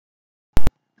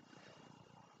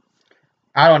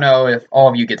I don't know if all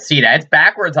of you could see that. It's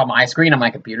backwards on my screen, on my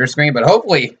computer screen, but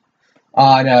hopefully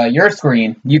on your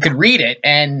screen you could read it.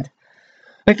 And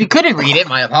if you couldn't read it,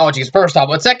 my apologies first off.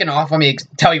 But second off, let me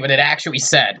tell you what it actually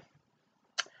said.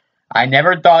 I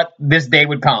never thought this day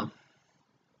would come.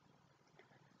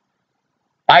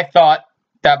 I thought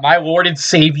that my Lord and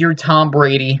Savior Tom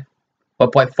Brady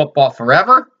would play football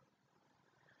forever.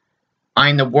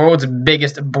 I'm the world's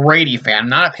biggest Brady fan. I'm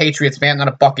not a Patriots fan, not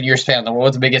a Buccaneers fan. I'm the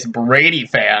world's biggest Brady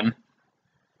fan.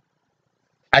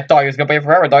 I thought he was going to play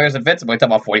forever. I thought he was invincible. He talked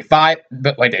about 45,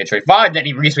 but played to age 45. Then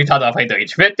he recently talked about playing to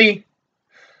age 50.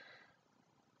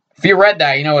 If you read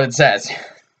that, you know what it says.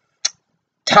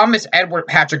 Thomas Edward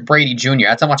Patrick Brady Jr.,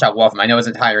 that's how much I love him. I know his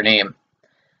entire name.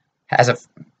 Has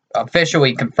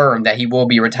officially confirmed that he will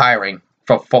be retiring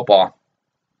from football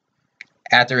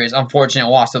after his unfortunate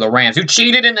loss to the Rams, who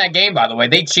cheated in that game, by the way.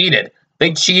 They cheated.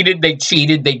 They cheated. They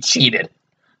cheated. They cheated.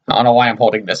 I don't know why I'm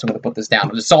holding this. I'm going to put this down.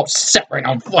 I'm just so upset right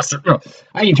now. I'm flustered.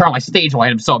 I need to turn on my stage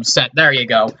light. I'm so upset. There you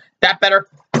go. That better?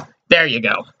 There you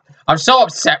go. I'm so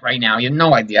upset right now. You have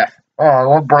no idea. Oh, I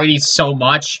love Brady so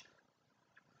much.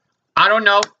 I don't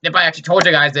know if I actually told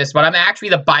you guys this, but I'm actually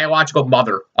the biological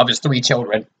mother of his 3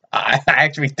 children. I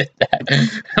actually did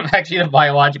that. I'm actually the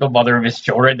biological mother of his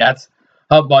children. That's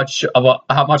how much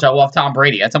I love Tom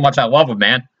Brady. That's how much I love him,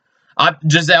 man.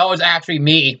 Giselle is actually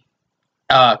me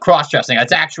cross-dressing.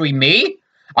 That's actually me.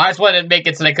 I just wanted to make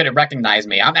it so they couldn't recognize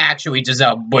me. I'm actually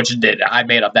Giselle Butch did. I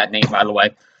made up that name, by the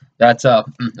way. That's,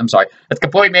 I'm sorry. That's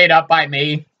completely made up by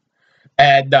me.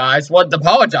 And I just wanted to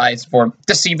apologize for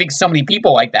deceiving so many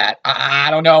people like that. I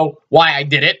don't know why I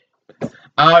did it.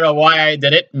 I don't know why I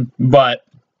did it, but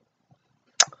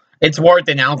it's worth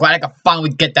it now. I'm glad I could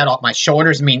finally get that off my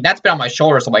shoulders. I mean, that's been on my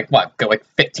shoulders for like, what, like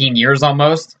 15 years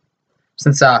almost?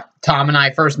 Since Tom and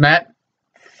I first met.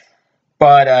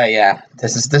 But, yeah,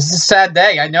 this is a sad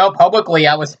day. I know publicly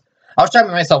I was trying to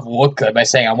make myself look good by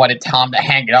saying I wanted Tom to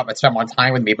hang it up and spend more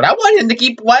time with me. But I wanted him to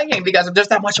keep playing because I'm just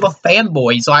that much of a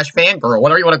fanboy / fangirl,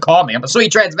 whatever you want to call me. I'm a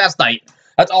sweet transvestite.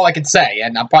 That's all I can say.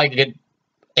 And I'm probably going to get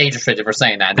age restricted for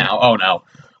saying that now. Oh, no.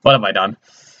 What have I done?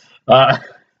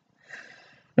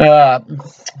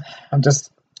 I'm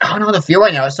just, I don't know how to feel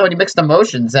right now. There's so many mixed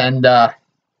emotions. And I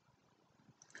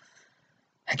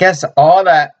guess all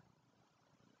that's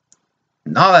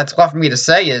left for me to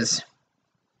say is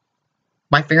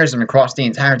my fingers have been crossed the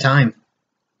entire time.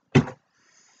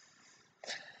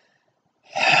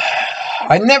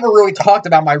 I never really talked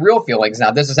about my real feelings.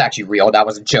 Now, this is actually real. That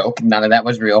was a joke. None of that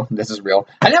was real. This is real.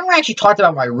 I never actually talked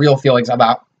about my real feelings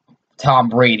about Tom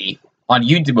Brady on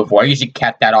YouTube before. I usually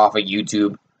kept that off of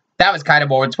YouTube. That was kind of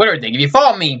more a Twitter thing. If you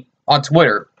follow me on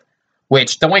Twitter,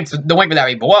 which the link for that will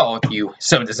be below if you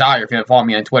so desire, if you don't follow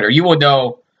me on Twitter, you will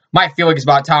know my feelings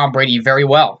about Tom Brady very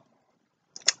well.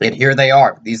 And here they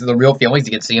are. These are the real feelings.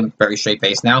 You can see him very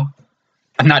straight-faced now.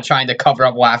 I'm not trying to cover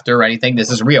up laughter or anything.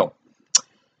 This is real.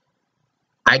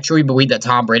 I truly believe that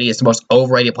Tom Brady is the most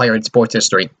overrated player in sports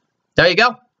history. There you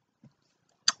go.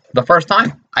 The first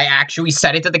time I actually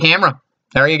said it to the camera.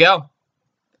 There you go.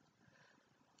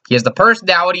 He has the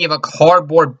personality of a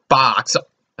cardboard box.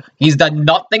 He's done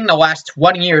nothing the last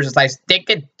 20 years besides stick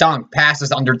and dunk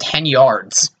passes under 10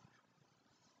 yards.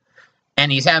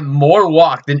 And he's had more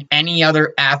walk than any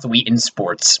other athlete in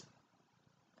sports.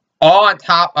 All on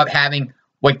top of having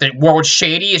like the world's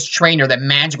shadiest trainer that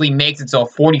magically makes it so a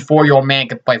 44-year-old man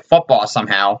can play football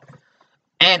somehow.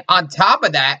 And on top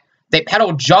of that, they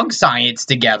peddle junk science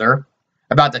together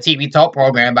about the TV talk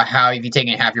program about how if you're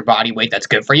taking half your body weight, that's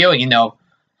good for you. And, you know,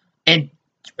 in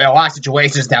a lot of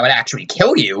situations that would actually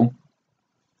kill you.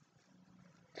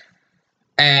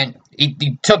 And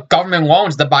he took government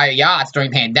loans to buy yachts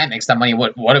during pandemics. That money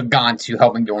would have gone to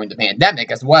helping during the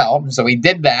pandemic as well. So he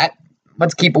did that.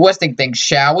 Let's keep listing things,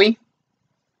 shall we?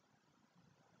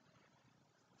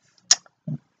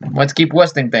 Let's keep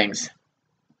listing things.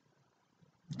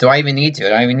 Do I even need to?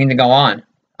 Do I even need to go on?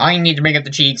 I don't even need to bring up the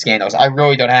cheat scandals. I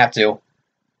really don't have to.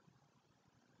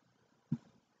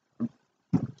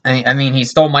 I mean, he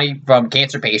stole money from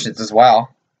cancer patients as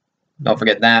well. Don't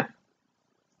forget that.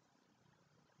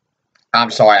 I'm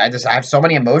sorry. I have so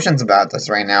many emotions about this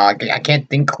right now. I can't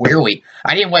think clearly.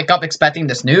 I didn't wake up expecting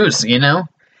this news, you know?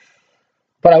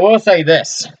 But I will say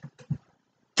this.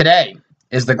 Today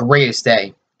is the greatest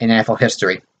day in NFL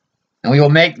history. And we will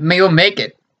make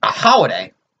it a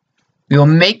holiday. We will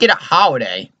make it a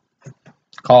holiday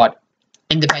called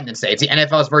Independence Day. It's the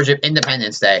NFL's version of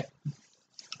Independence Day,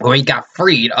 where he got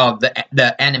freed of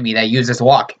the enemy that used his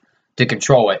luck to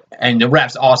control it. And the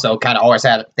refs also kind of always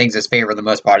had things as favor for the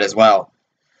most part as well.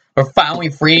 We're finally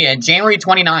free, and January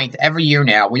 29th, every year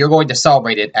now, we are going to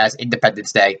celebrate it as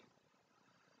Independence Day.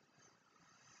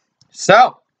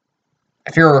 So,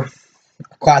 if you're a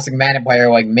classic Madden player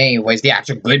like me, who plays the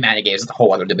actual good Madden games, it's a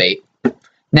whole other debate.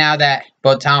 Now that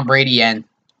both Tom Brady and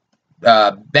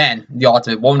Ben, the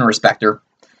Ultimate Woman Respecter,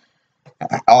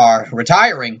 are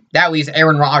retiring, that leaves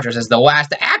Aaron Rodgers as the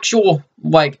last actual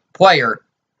player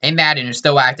in Madden who's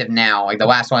still active now. Like the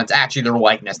last one that's actually their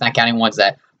likeness, not counting ones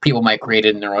that people might create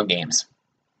in their own games.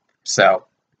 So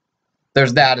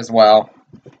there's that as well.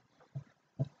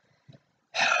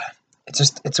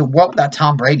 It's a what without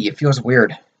Tom Brady. It feels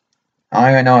weird. I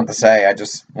don't even know what to say. I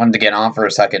just wanted to get on for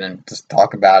a second and just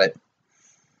talk about it.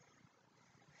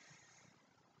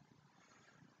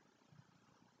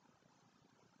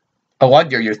 I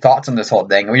love your thoughts on this whole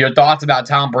thing. Or your thoughts about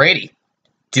Tom Brady.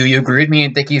 Do you agree with me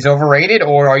and think he's overrated,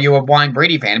 or are you a blind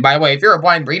Brady fan? And by the way, if you're a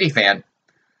blind Brady fan,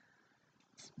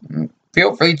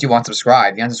 feel free to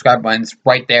unsubscribe. The unsubscribe button's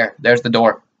right there. There's the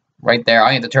door. Right there.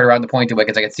 I need to turn around the pointer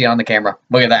because I can see it on the camera.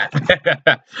 Look at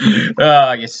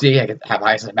that. You see, I can have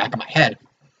eyes in the back of my head.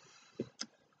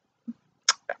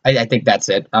 I think that's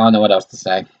it. I don't know what else to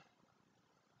say.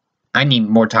 I need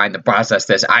more time to process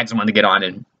this. I just want to get on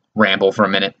and ramble for a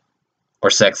minute. Or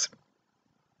 6.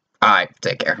 Alright,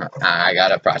 take care. I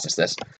gotta process this.